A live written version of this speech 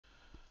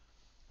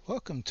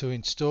Welcome to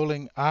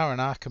installing R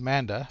and R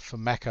Commander for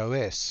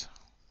macOS.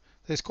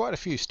 There's quite a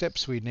few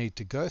steps we need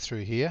to go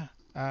through here.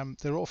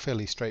 They're all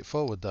fairly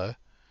straightforward though,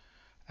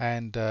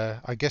 and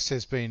I guess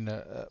there's been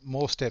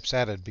more steps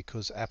added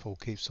because Apple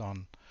keeps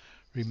on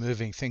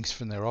removing things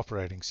from their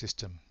operating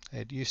system.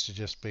 It used to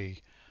just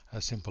be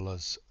as simple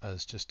as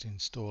just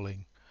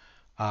installing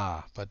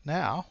R, but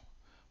now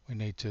we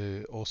need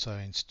to also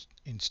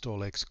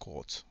install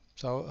Xquartz.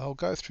 So I'll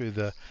go through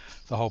the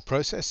whole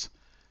process,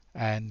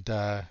 and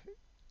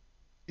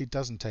it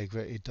doesn't take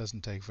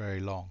very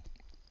long.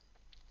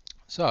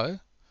 So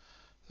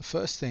the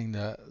first thing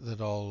that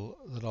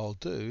I'll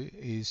do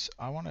is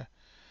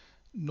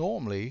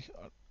normally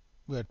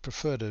we'd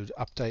prefer to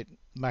update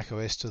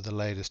macOS to the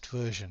latest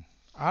version.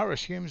 R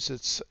assumes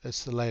it's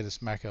the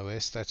latest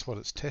macOS. That's what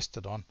it's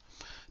tested on.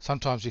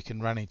 Sometimes you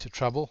can run into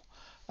trouble.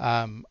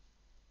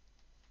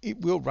 It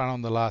will run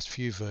on the last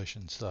few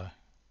versions though,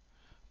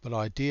 but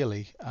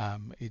ideally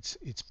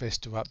it's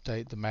best to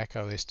update the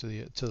macOS to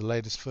the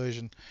latest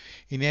version.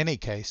 In any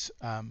case,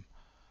 I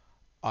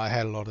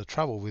had a lot of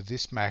trouble with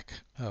this Mac,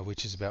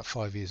 which is about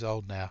 5 years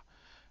old now,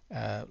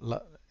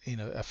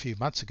 a few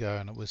months ago,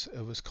 and it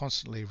was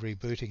constantly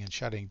rebooting and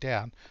shutting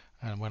down.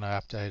 And when I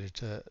updated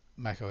to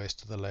macOS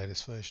to the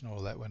latest version,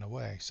 all that went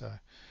away. So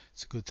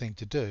it's a good thing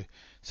to do.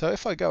 So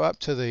if I go up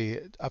to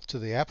the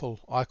Apple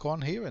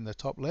icon here in the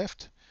top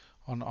left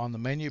on the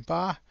menu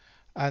bar,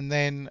 and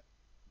then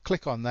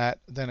click on that,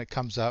 then it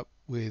comes up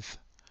with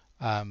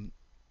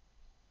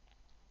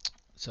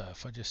so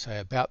if I just say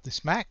about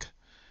this Mac,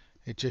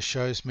 it just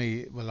shows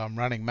me, well, I'm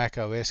running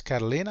macOS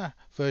Catalina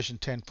version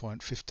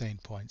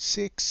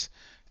 10.15.6.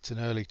 It's an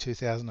early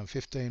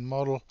 2015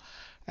 model,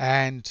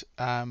 and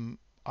I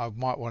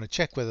might want to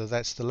check whether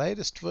that's the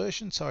latest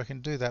version, so I can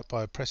do that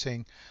by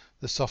pressing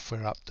the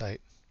software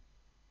update,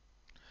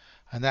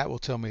 and that will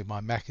tell me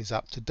my Mac is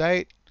up to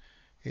date.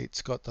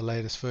 It's got the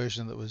latest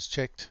version that was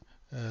checked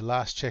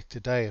last checked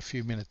today a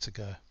few minutes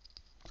ago.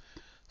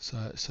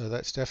 So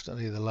that's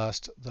definitely the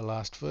last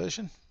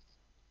version,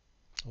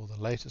 or the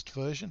latest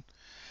version.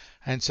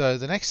 And so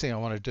the next thing I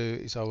want to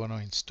do is I want to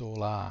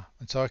install R,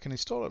 and so I can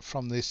install it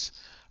from this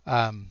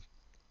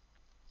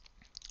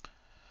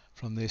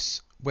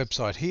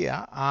website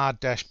here,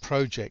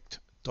 r-project.org.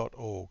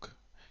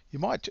 You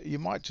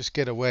might just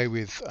get away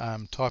with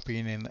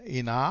typing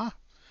in R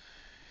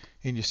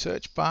in your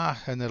search bar,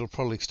 and it'll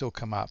probably still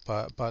come up.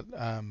 But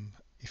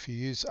if you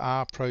use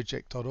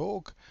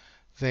rproject.org,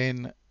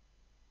 then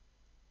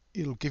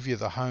it'll give you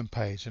the home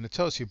page, and it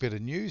tells you a bit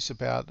of news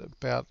about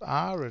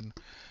R and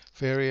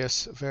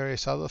various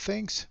other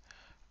things.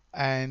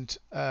 And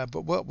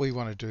but what we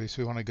want to do is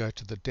we want to go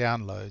to the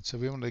download. So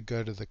we want to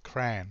go to the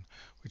CRAN,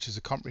 which is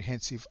a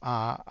comprehensive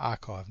R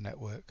archive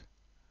network.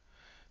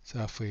 So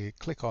if we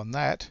click on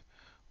that,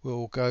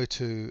 we'll go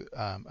to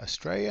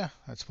Australia.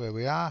 That's where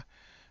we are.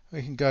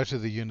 We can go to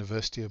the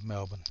University of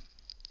Melbourne.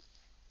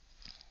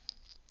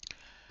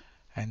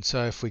 And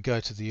so if we go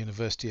to the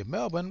University of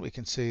Melbourne, we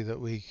can see that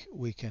we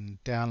can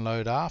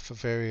download R for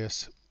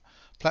various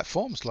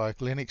platforms like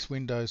Linux,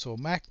 Windows or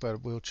Mac,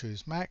 but we'll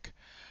choose Mac.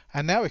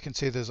 And now we can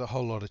see there's a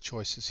whole lot of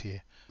choices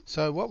here.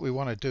 So what we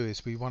want to do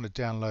is we want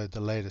to download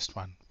the latest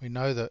one. We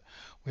know that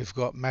we've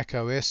got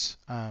macOS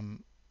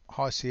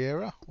High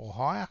Sierra or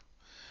higher.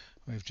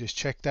 We've just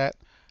checked that,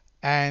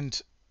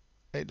 and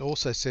it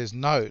also says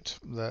note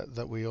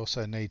that we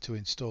also need to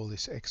install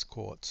this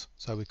Xquartz.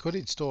 So we could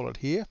install it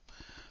here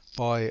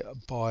by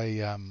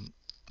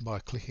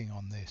clicking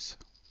on this.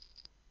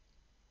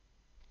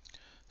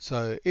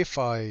 So if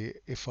I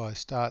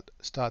start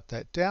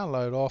that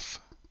download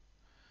off,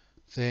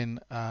 then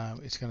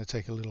it's going to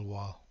take a little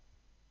while.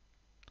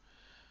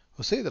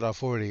 We'll see that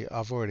I've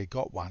already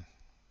got one.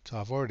 So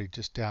I've already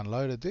just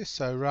downloaded this.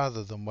 So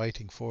rather than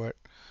waiting for it,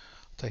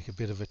 I'll take a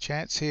bit of a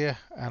chance here,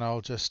 and I'll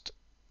just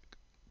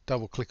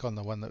double click on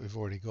the one that we've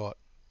already got,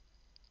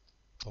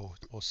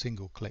 or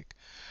single click,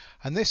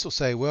 and this will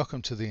say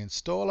welcome to the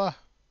installer.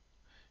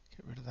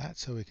 Get rid of that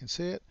so we can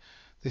see it.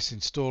 This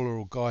installer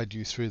will guide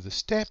you through the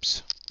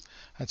steps,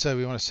 and so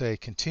we want to say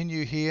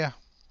continue here,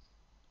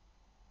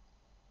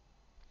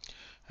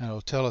 and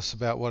it'll tell us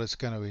about what it's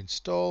going to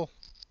install.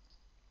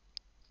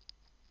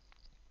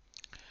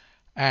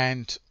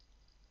 And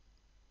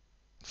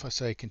if I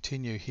say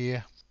continue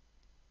here,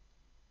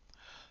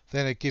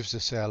 then it gives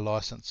us our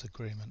license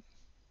agreement.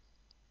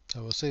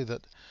 So we'll see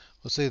that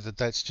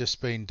that's just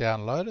been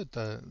downloaded.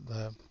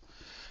 The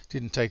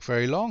didn't take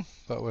very long,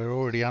 but we're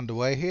already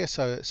underway here.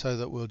 So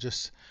that we'll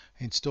just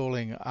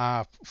installing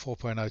R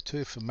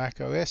 4.02 for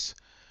macOS.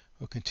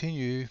 We'll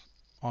continue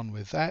on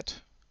with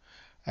that,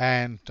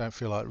 and don't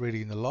feel like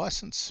reading the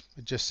license.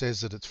 It just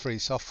says that it's free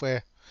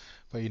software,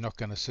 but you're not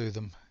going to sue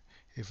them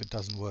if it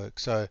doesn't work.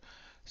 So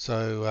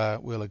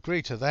we'll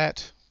agree to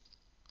that,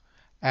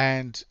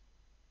 and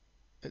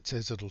it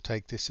says it'll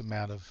take this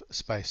amount of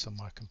space on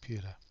my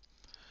computer.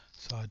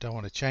 So I don't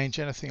want to change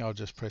anything. I'll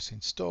just press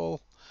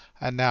install,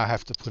 and now I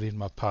have to put in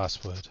my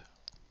password.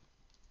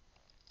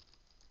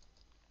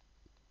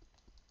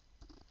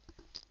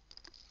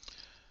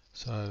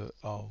 So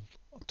I'll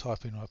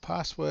type in my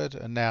password,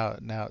 and now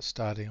it's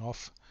starting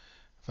off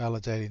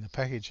validating the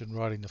package and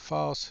writing the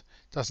files.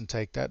 Doesn't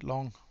take that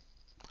long,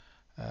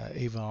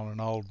 even on an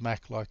old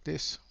Mac like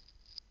this.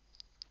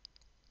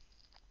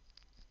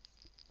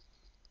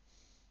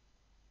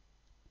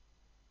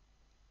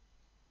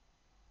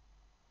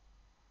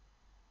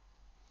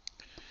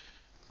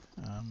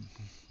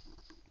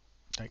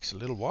 Takes a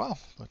little while,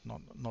 but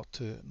not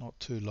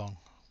too long.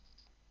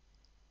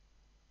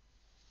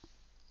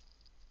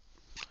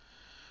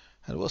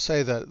 And I will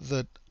say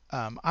that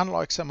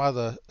unlike some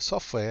other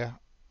software,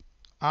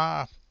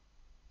 R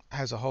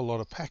has a whole lot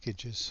of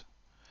packages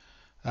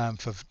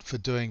for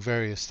doing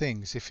various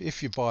things.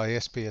 If you buy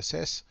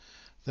SPSS,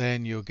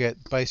 then you'll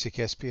get basic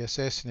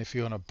SPSS, and if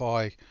you want to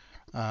buy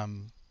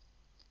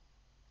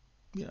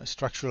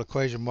structural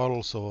equation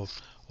models or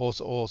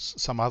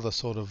some other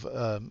sort of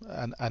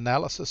an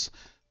analysis,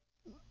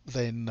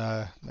 then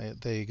there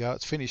you go,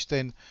 it's finished.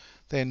 Then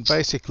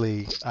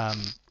basically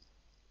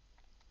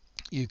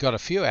you've got a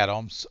few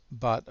add-ons,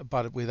 but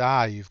with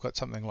R you've got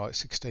something like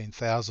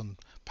 16,000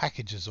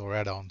 packages or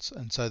add-ons,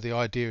 and so the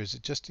idea is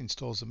it just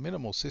installs a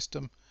minimal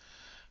system,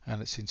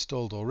 and it's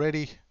installed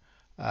already.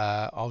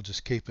 I'll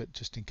just keep it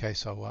just in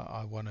case I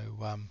want to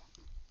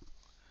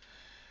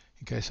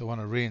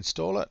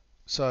reinstall it.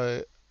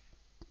 So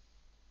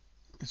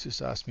it's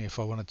just asked me if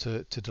I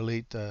wanted to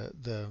delete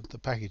the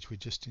package we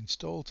just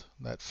installed,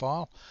 that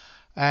file.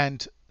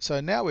 And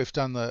so now we've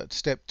done the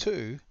step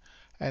 2,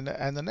 and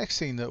the next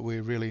thing that we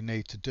really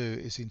need to do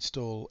is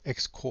install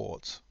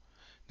Xquartz.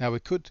 Now we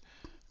could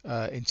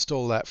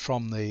install that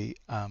from the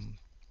R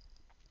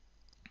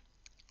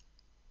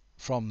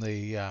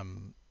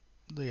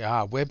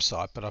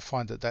website, but I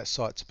find that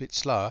site's a bit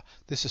slower.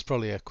 This is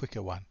probably a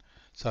quicker one.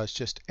 So it's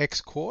just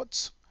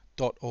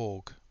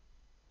xquartz.org.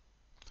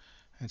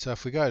 And so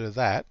if we go to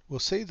that, we'll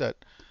see that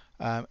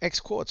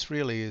Xquartz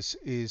really is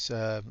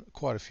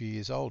quite a few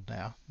years old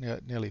now,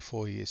 nearly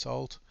 4 years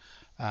old.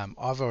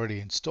 I've already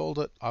installed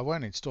it. I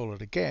won't install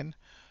it again,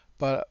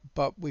 but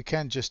we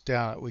can just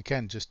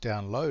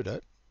download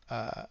it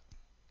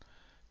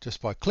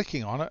just by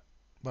clicking on it.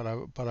 But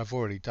I've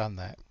already done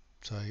that.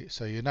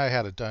 So you know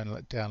how to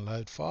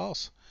download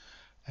files,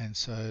 and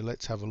so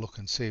let's have a look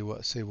and see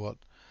what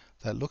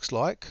that looks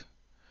like.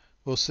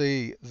 We'll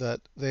see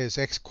that there's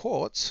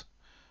Xquartz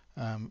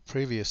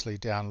previously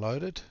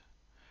downloaded,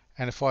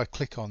 and if I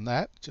click on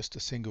that, just a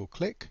single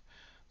click,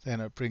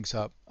 then it brings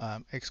up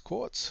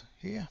Xquartz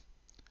here,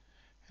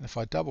 and if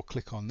I double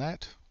click on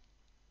that,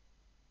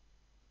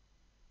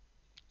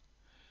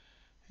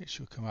 it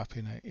should come up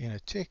in a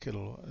tick.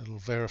 It'll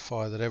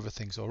verify that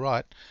everything's all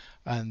right,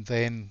 and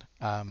then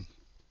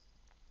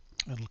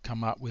it'll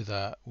come up with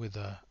a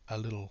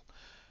little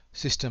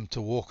system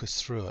to walk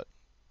us through it.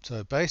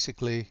 So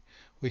basically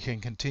we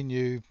can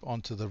continue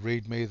onto the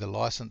README, the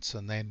license,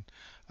 and then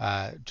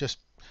just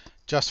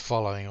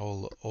following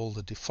all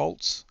the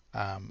defaults.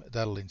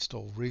 That'll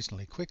install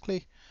reasonably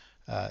quickly.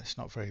 It's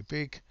not very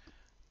big,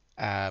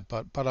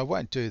 but I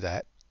won't do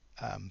that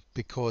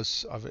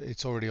because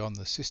it's already on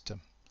the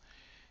system.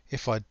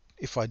 If I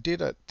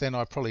did it, then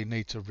I probably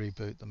need to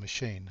reboot the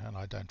machine, and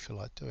I don't feel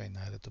like doing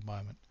that at the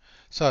moment.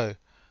 So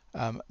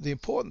the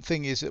important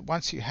thing is that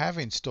once you have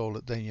installed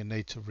it, then you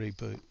need to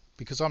reboot.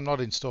 Because I'm not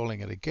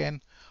installing it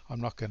again,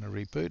 I'm not going to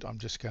reboot. I'm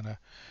just going to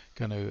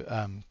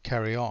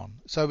carry on.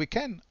 So we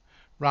can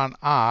run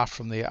R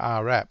from the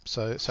R app.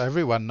 So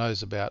everyone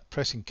knows about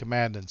pressing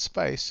Command and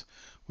space.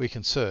 We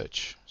can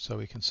search. So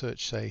we can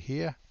search, say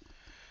here.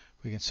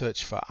 We can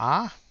search for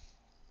R,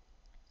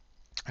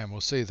 and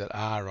we'll see that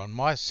R on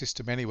my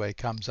system anyway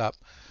comes up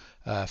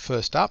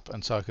first up,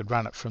 and so I could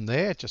run it from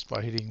there just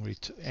by hitting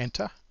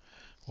enter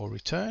or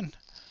return.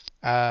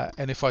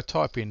 And if I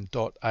type in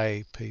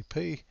 .app,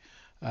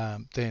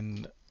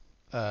 then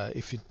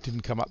if it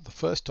didn't come up the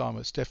first time,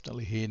 it's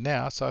definitely here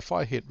now. So if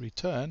I hit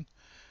return,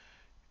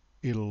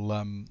 it'll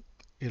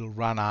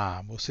run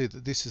R. We'll see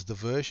that this is the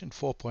version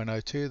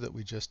 4.02 that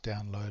we just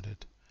downloaded,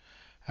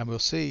 and we'll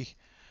see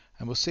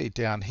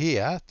down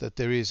here that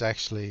there is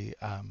actually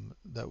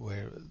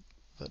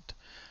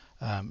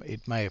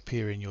it may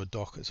appear in your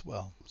dock as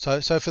well.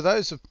 So for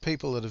those of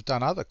people that have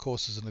done other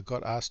courses and have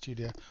got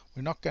RStudio,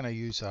 we're not going to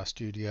use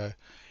RStudio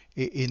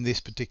in this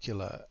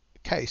particular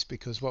case,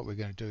 because what we're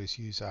going to do is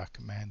use R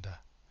Commander.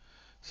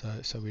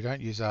 So we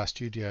don't use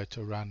RStudio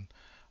to run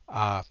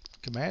R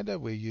Commander,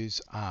 we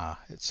use R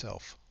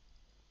itself,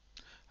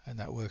 and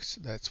that works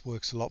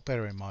a lot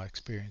better in my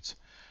experience.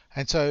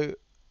 And so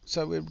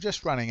we're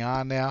just running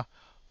R now.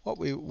 What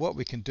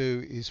we can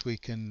do is we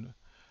can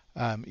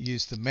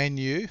use the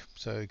menu.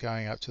 So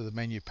going up to the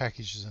menu,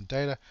 packages and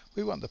data,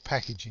 we want the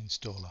package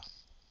installer.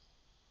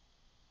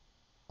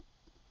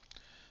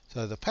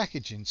 So the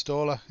package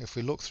installer, if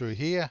we look through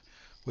here,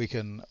 we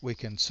can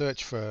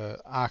search for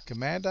R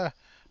Commander.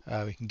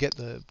 We can get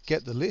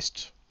the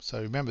list.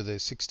 So remember,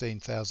 there's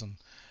 16,000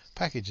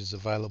 packages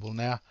available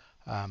now.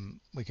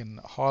 We can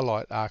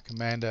highlight R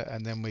Commander,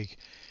 and then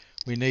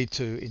we need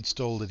to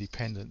install the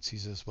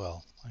dependencies as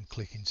well, and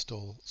click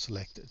Install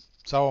Selected.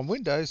 So on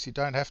Windows you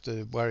don't have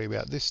to worry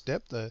about this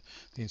step, the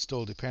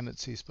install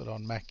dependencies, but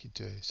on Mac you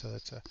do. So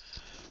that's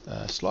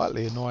a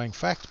slightly annoying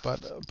fact,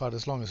 but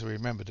as long as we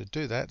remember to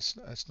do that,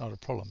 it's not a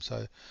problem.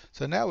 So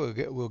now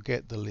we'll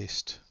get the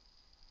list.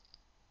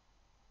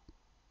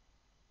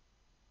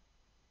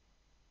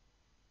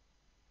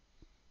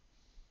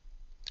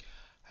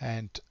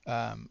 And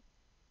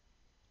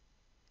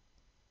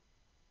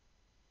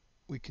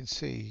we can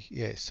see,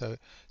 so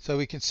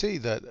we can see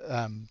that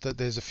that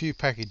there's a few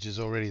packages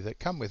already that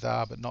come with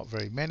R, but not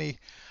very many.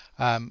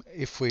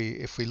 If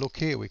we look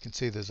here, we can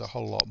see there's a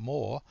whole lot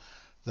more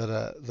that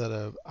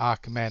are R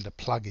Commander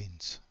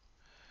plugins.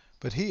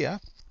 But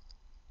here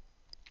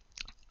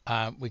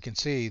we can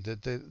see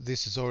that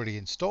this is already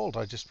installed.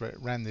 I just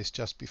ran this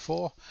just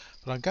before,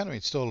 but I'm going to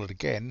install it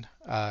again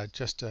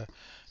just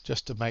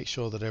to make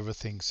sure that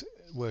everything's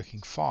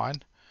working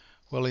fine.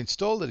 We'll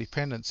install the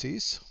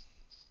dependencies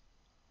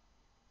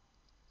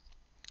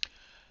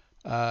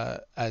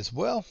as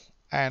well,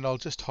 and I'll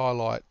just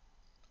highlight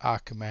R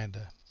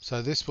Commander.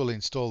 So this will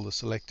install the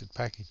selected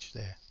package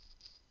there,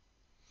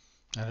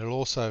 and it'll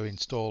also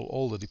install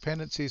all the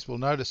dependencies. We'll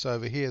notice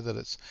over here that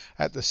it's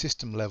at the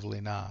system level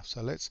in R.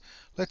 So let's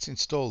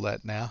install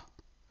that now,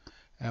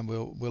 and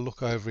we'll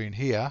look over in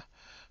here.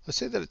 I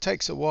see that it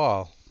takes a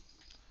while.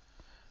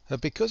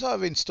 Because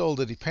I've installed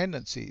the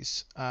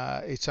dependencies,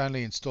 it's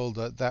only installed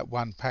that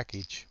one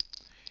package.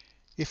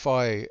 If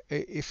I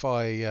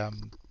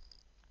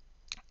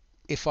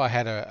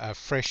had a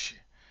fresh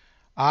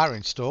R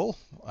install,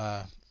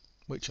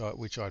 which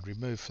I'd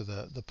remove for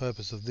the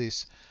purpose of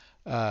this,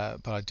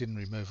 but I didn't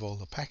remove all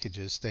the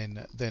packages,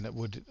 then it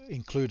would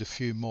include a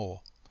few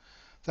more.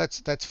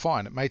 That's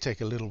fine. It may take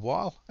a little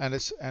while, and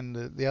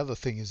the other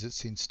thing is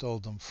it's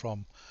installed them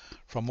from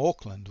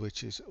Auckland,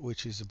 which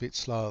is a bit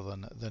slower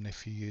than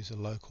if you use a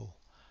local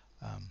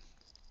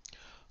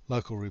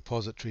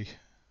repository.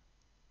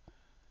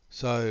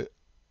 So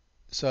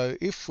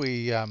if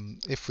we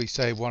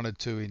say wanted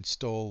to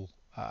install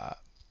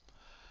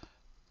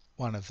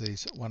one of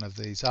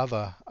these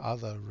other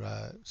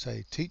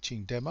say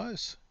teaching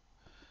demos,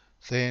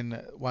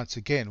 then once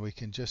again we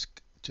can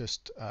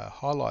just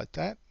highlight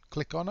that,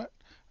 click on it,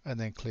 and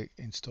then click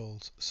Install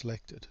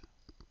Selected.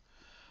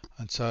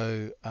 And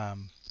so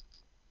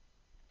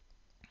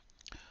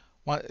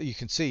you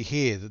can see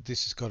here that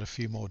this has got a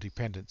few more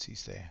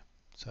dependencies there.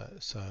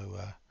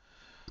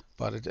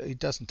 But it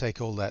doesn't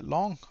take all that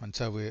long, and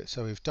so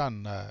we've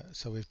done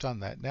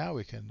that. Now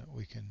we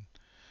can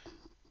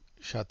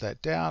shut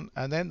that down,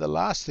 and then the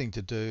last thing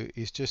to do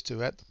is just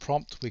to, at the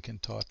prompt, we can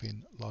type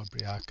in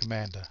library R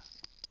Commander.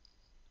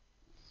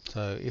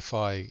 So if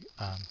I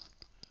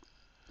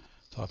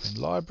type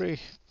in library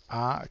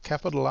R,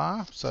 capital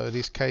R, so it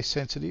is case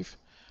sensitive,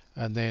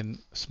 and then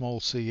small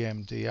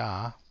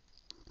cmdr,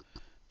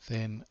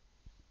 then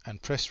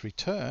and press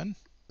return,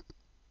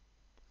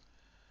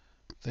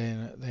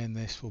 then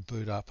this will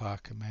boot up R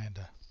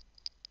Commander.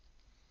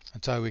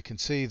 And so we can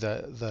see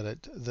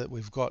that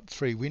we've got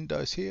three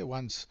windows here.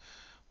 One's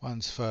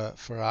for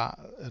our,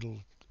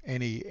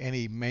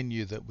 any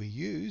menu that we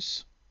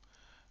use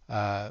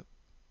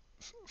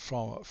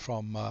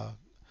from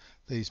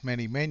these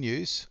many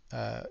menus.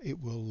 It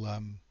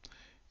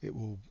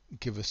will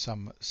give us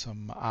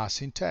some R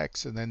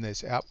syntax, and then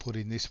there's output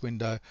in this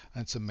window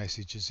and some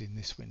messages in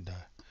this window.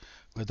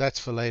 But that's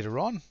for later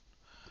on.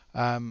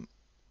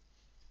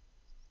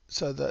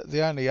 So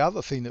the only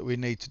other thing that we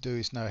need to do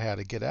is know how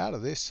to get out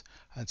of this,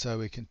 and so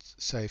we can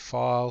say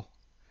File,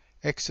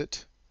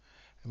 Exit,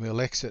 and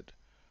we'll exit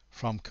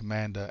from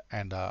Commander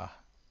and R.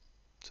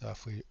 So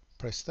if we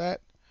press that,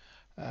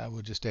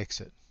 we'll just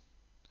exit.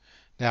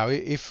 Now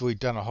if we've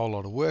done a whole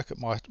lot of work, it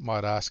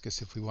might ask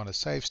us if we want to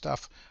save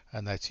stuff,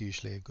 and that's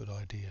usually a good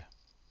idea.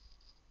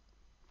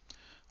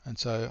 And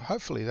so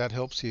hopefully that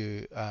helps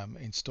you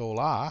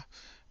install R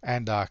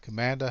and R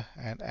Commander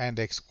and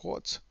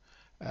Xquartz.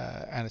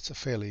 And it's a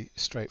fairly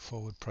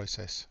straightforward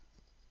process.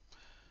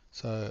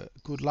 So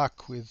good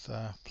luck with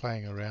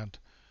playing around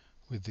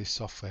with this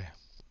software.